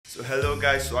So hello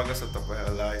guys, स्वागत छ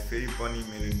तपाईहरुलाई फेरि पनि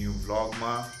मेरो न्यू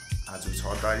भ्लगमा। आज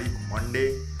 6 तारिक मन्डे।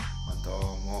 अन्त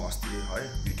म अस्ति है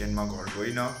विकेन्डमा घर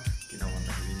गइन किन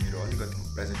भन्दाखेरि मेरो अलिकति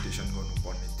प्रेजेन्टेसन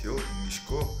गर्नुपर्ने थियो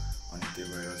इंग्लिशको। अनि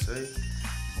त्यही भएर चाहिँ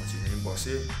म चाहिँ यही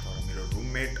बसे। तर मेरो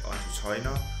रुममेट आज छैन,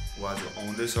 उ आज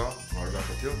आउँदैछ, घर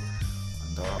गएको थियो।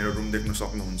 अन्त मेरो रुम देख्न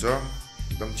सक्नुहुन्छ,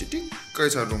 एकदम चिटिक्कै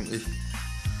छ रुम।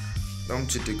 एकदम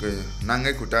चिटिक्कै,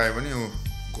 नाङ्गै खुट्टा आए पनि उ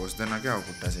घोस्दैन क्या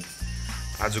खुट्टा चाहिँ।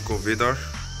 आजको वेदर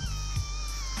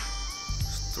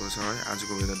यस्तो छ है,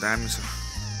 आजको वेदर दामी छ।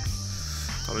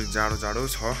 तर जाडो जाडो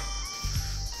छ।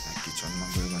 किचनमा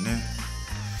गयो भने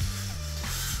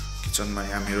किचनमा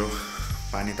यहाँ मेरो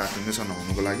पानी तातिँदैछ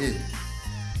नुहाउनुको लागि।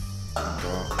 अन्त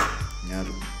यहाँ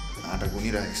आटा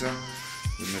गुनिरहेको छ।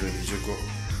 यो मेरो हिजोको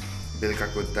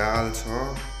बेलुकाको दाल छ,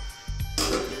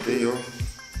 त्यही हो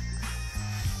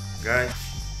गाइस।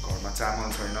 घरमा चामल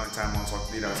छैन, चामल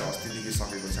सकिरहेको छ, अस्तिदेखि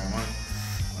सकेको चामल।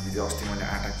 अनि त्यो अस्ति मैले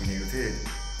आटा किनेको थिएँ,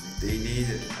 त्यही नै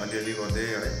अलिअलि गर्दै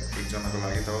है एकजनाको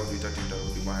लागि त 2-3टा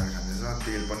रोटी बनाएर खाँदैछ।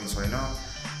 तेल पनि छैन,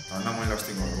 धन्न मैले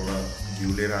अस्ति घरबाट घिउ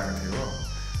लिएर आएको थिएँ हो,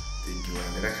 त्यही घिउ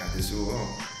हालेर खाँदैछु हो।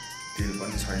 तेल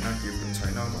पनि छैन, के पनि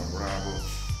छैन घरबाट। अब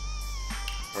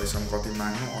पैसा पनि कति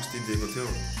माग्नु, अस्ति दिएको थियो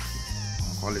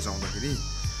कलेज आउँदाखेरि।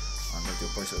 अन्त त्यो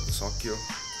पैसा त सक्यो,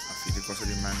 फेरि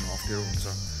कसरी माग्नु अप्ठ्यारो हुन्छ।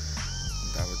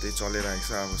 अन्त अब त्यही चलिरहेको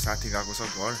छ। अब साथी गएको छ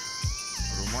घर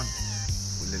रोमन,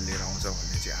 उसले लिएर आउँछ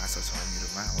भन्ने चाहिँ आशा छ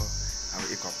मेरोमा हो। अब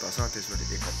 1 हप्ता छ, त्यसपछि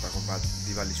 1 हप्ताको बाद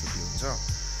दिवाली छुट्टी हुन्छ।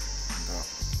 अन्त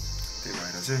त्यही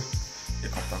भएर चाहिँ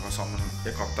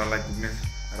 1 हप्तालाई पुग्ने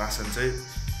रासन चाहिँ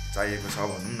चाहिएको छ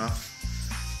भनौँ न।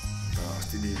 अन्त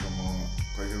अस्तिदेखिको म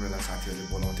कोही बेला साथीहरूले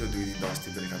बोलाउँथ्यो, 2 दिन त अस्ति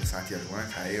बेलुका त साथीहरूकोमा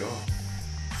खाएँ हो।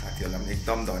 साथीहरूलाई पनि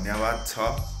एकदम धन्यवाद छ,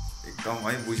 एकदम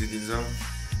है बुझिदिन्छ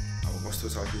अब कस्तो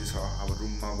छ के छ। अब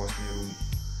रुममा बस्ने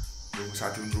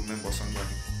साथी पनि रुममै बस्नु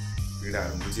पर्ने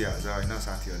पीडाहरू बुझिहाल्छ होइन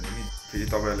साथीहरूले नि। फेरि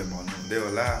तपाईँहरूले भन्नुहुँदै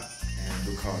होला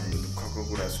दुःखको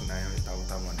कुरा सुनायो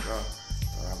यताउता भनेर।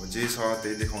 तर अब जे छ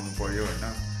त्यही देखाउनु पर्यो होइन।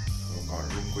 अब घर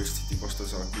रुमको स्थिति कस्तो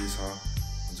छ के छ,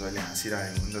 जहिले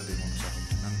हाँसिरहेको पनि त देखाउनु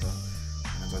सकिँदैन नि त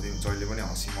होइन। जहिले पनि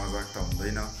हँसी मजाक त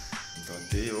हुँदैन। अन्त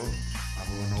त्यही हो। अब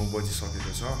 9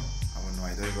 बजिसकेको छ, अब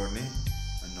नुहाइधुवाइ गर्ने।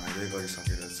 नुहाइधुवाइ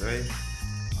गरिसकेर चाहिँ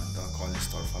अन्त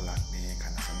कलेजतर्फ लाग्ने,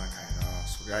 खानासाना खाएर।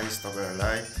 सो गाइस,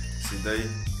 तपाईँहरूलाई सिधै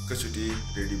एकैचोटि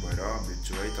रेडी भएर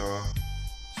भेट्छु है त।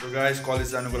 सो गाइस, कलेज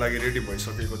जानुको लागि रेडी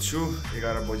भइसकेको छु,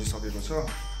 11 बजिसकेको छ।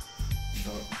 अन्त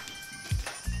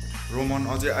रोमन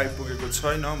अझै आइपुगेको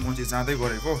छैन, म चाहिँ जाँदै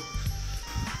गरेको।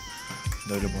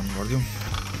 दैलो बन्द गरिदिउँ।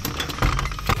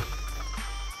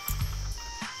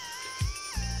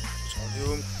 चल्यो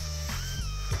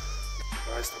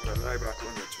गाइस, तपाईँहरूलाई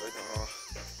बाटोमा भेट्छु है त।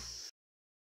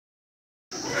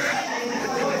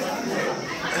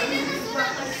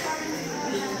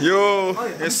 यो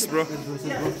यस ब्रो।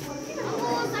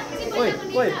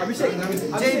 ओइ अभिषेक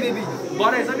जय बेबी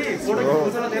बनाएछ नि, फोटो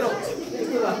खिच्नु ल तेरो।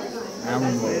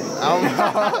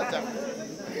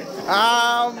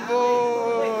 आम्बो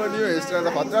यो हेयरस्टाइल त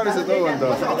खतरा रहेछ त हौ। अन्त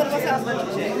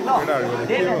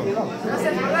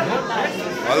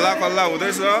हल्ला कल्ला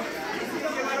हुँदैछ,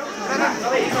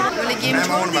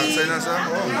 टाइम आउनु भएको छैन सर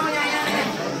हो।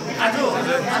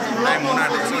 टाइम हुन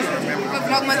आँटेको छ।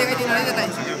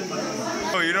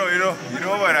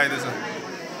 हिरो भएर आइदिएछ।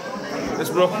 यस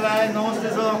ब्रो। नमस्ते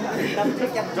सर।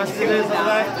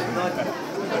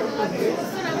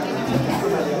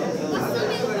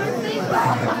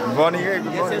 बनिकै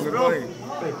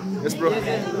यस ब्रो।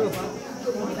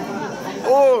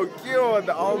 ओ के हो अन्त,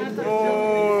 अम्बो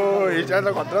हिजो त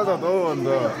खतरा छ त हौ। अन्त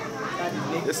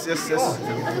यस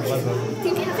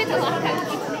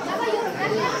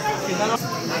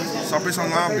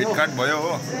सबैसँग भेटघाट भयो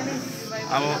हो।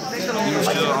 अब इङ्ग्लिस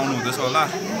टिचर आउनु हुँदैछ होला,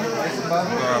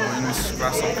 अब इङ्ग्लिस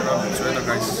क्लास सकेर हुन्छु है त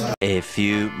guys. A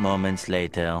few moments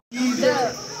later.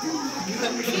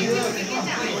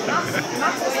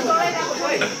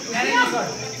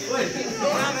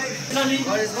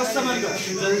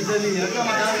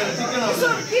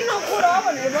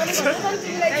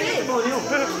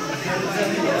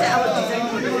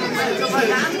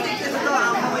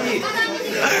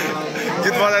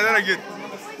 गीत बजाइदैन गीत।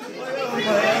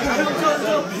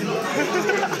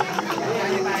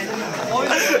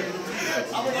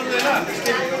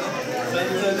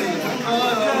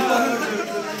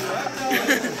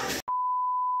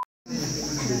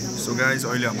 सो गाइज,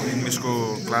 अहिले हाम्रो इङ्ग्लिसको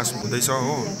क्लास हुँदैछ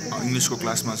हो। इङ्ग्लिसको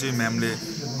क्लासमा चाहिँ म्यामले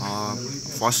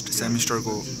फर्स्ट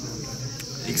सेमिस्टरको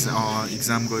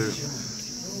इक्जामको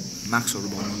मार्क्सहरू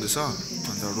भन्नुहुँदैछ।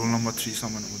 अन्त रोल नम्बर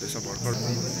 3सम्म हुँदैछ भर्खर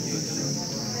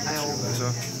हुँदैछ।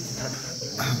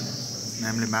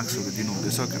 म्यामले मार्क्सहरू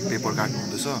दिनुहुँदैछ, पेपर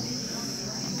काट्नुहुँदैछ।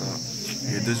 अन्त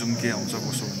हेर्दै जाउँ के आउँछ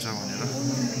कसो हुन्छ भनेर।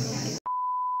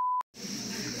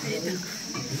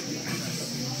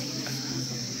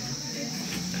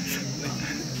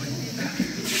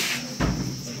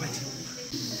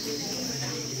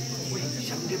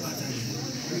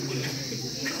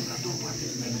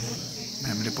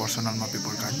 हामीले पर्सनलमा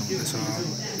पेपर काट्नु हुँदैछ।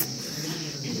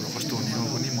 कस्तो हुने हो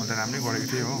पनि म त राम्रै गरेको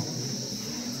थिएँ हो,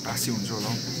 पासै हुन्छ होला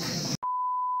हौ।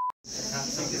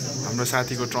 हाम्रो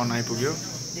साथीको टर्न आइपुग्यो।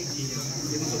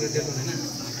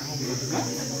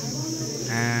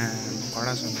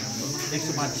 कडा छ।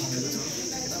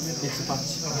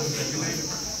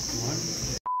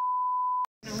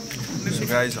 सो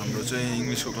गाइज हाम्रो चाहिँ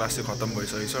इङ्ग्लिसको क्लास चाहिँ खत्तम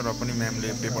भइसकेको छ र पनि म्यामले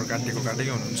पेपर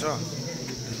काटेकै हुनुहुन्छ।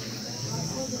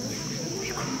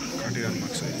 काटिरहनु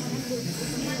भएको छ।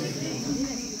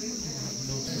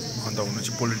 अन्त हुनु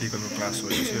चाहिँ पोलिटिकलको क्लास हो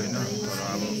यो चाहिँ होइन, तर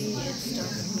अब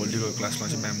पोलिटिकल क्लासमा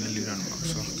चाहिँ म्यामले लिइरहनु भएको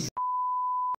छ।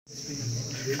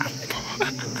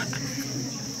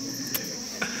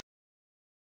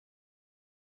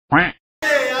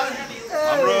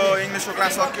 हाम्रो इङ्ग्लिसको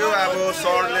क्लास सक्यो। अब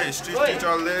सरले हिस्ट्री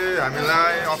टिचरले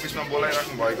हामीलाई अफिसमा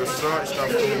बोलाइराख्नु भएको छ स्टाफ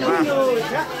रुममा।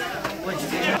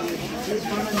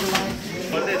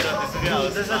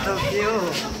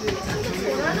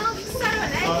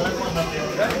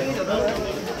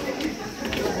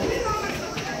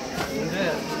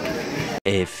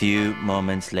 A few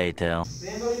moments later.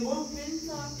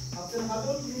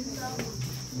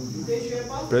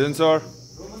 Present, sir.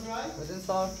 Present,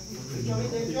 sir.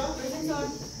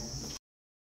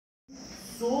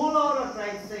 16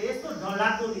 tribe चाहिँ यस्तो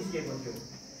डरलाग्दो निस्केको थियो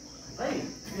है।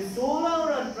 यो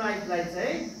 16 ट्राइबलाई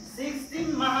चाहिँ 16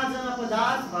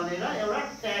 महाजनपदास भनेर एउटा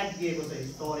ट्याग दिएको छ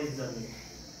हिस्टोरियन्सहरूले।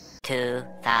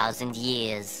 2000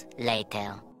 years later.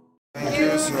 Thank you,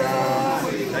 sir.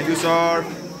 Thank you, sir.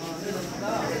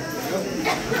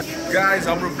 Guys,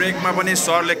 हाम्रो ब्रेकमा पनि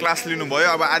सरले क्लास लिनुभयो।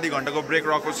 अब आधी घन्टाको ब्रेक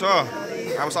रहेको छ।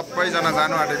 अब सबैजना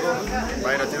जानु आँटेको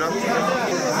बाहिरतिर।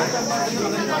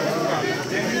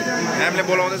 म्यामले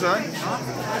बोलाउँदैछ है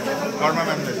घरमा।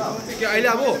 म्यामले के अहिले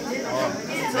अब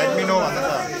लेट मी नो भन्दैछ।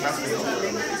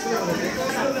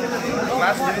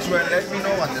 क्लास फिनिस भयो लेट मी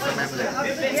नो भन्दैछ म्यामले।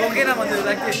 सकेन भन्दै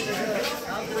लाग्यो।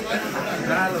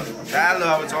 चालो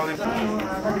अब चल्दै।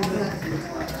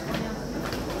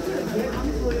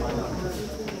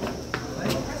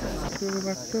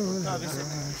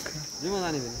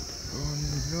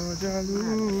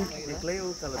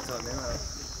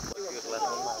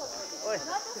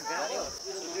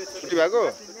 छुट्टी भएको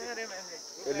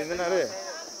यो लिँदैन अरे।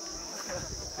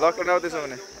 लकडाउन आउँदैछ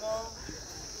भने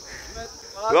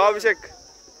ल अभिषेक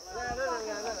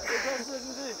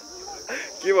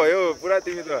के भयो पुरा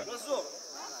तिमी त।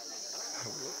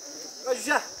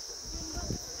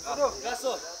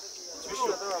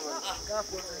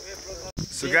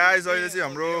 सो गाइज अहिले चाहिँ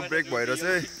हाम्रो ब्रेक भएर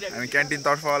चाहिँ हामी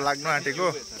क्यान्टिनतर्फ लाग्नु आँटेको।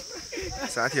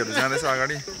 साथीहरू जाँदैछ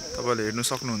अगाडि, तपाईँले हेर्नु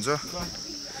सक्नुहुन्छ।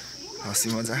 हँसी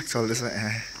मजाक चल्दैछ।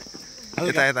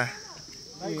 यता यता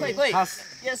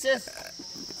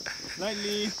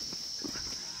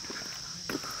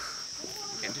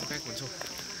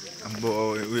अब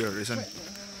उयोहरू रहेछ नि।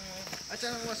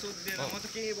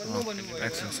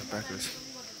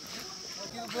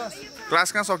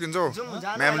 क्लास कहाँ सकिन्छ हौ?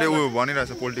 म्यामले उयो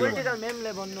भनिरहेछ पोलिटिकल।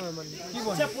 म्यामले भन्नु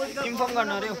इन्फर्म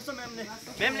गर्न अरे।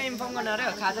 म्यामले इन्फर्म गर्न अरे।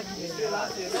 खाजा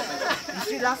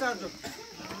हिस्ट्री लास्ट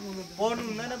पढ्नु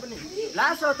हुँदैन पनि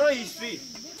लास्ट त हिस्ट्री।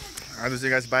 आज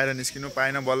चाहिँ गाइस बाहिर निस्किनु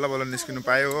पाएन, बल्ल बल्ल निस्किनु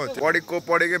पायो हो।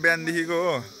 पढेकै बिहानदेखिको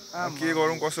हो। के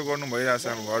गरौँ कसो गर्नु भइरहेछ।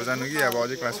 अब घर जानु कि अब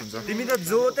अझै क्लास हुन्छ। तिमी त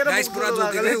जोतेर गाइस पुरा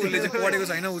जोतेकै उले चाहिँ पढेको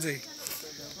छैन उ चाहिँ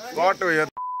कट हो यो।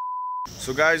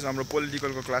 सो गाइस हाम्रो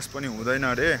पोलिटिकलको क्लास पनि हुँदैन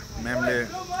अरे। म्यामले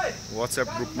वाट्सएप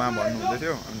ग्रुपमा भन्नु हुँदै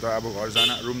थियो। अन्त अब घर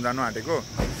रुम जानु आँटेको।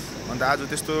 अन्त आज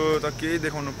त्यस्तो त केही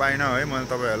देखाउनु पाइनँ है मैले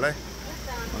तपाईँहरूलाई।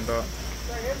 अन्त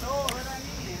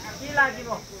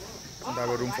अब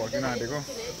रुम फर्किन आँटेको।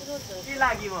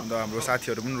 अन्त हाम्रो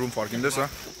साथीहरू पनि room फर्किँदैछ।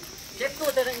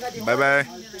 By by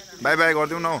by by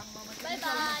गरिदिउँ न हौ। By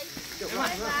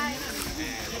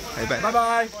by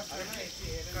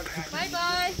by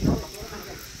by.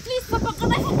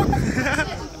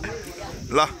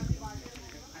 ल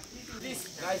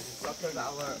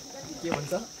के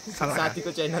भन्छ साथीको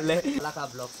च्यानलले लाखा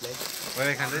ब्लग्सले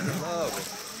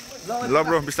ल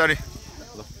ब्रो बिस्तारै।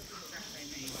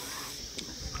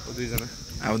 दुईजना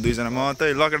अब दुईजना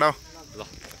मात्रै। ल केटा ल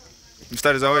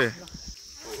बिस्तारै जाऊ है।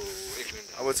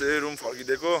 अब चाहिँ रुम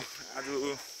फर्किदिएको। आज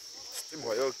यस्तै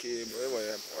भयो के भयो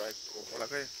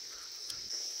पढाएकै।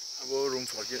 अब रुम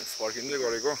फर्किँदै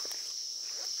गरेको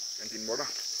क्यान्टिनबाट।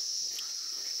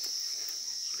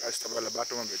 गाइस तपाईँहरूलाई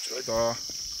बाटोमा भेट्छु है त।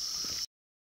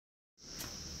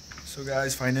 सो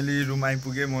गाइस फाइनली रुम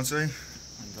आइपुगेँ म चाहिँ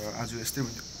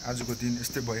अन्त आजको दिन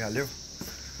यस्तै भइहाल्यो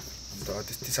अन्त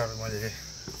त्यति साह्रो मैले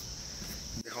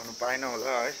देखाउनु पाइनँ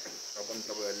होला है र पनि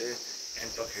तपाईँहरूले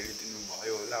एन्ड तक हेरिदिनु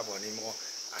भयो होला भनी म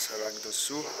आशा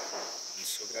राख्दछु।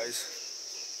 सो गाइस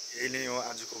यही नै हो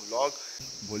आजको भ्लग।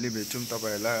 भोलि भेटौँ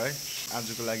तपाईँहरूलाई है।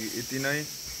 आजको लागि यति नै।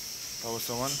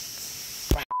 तबसम्म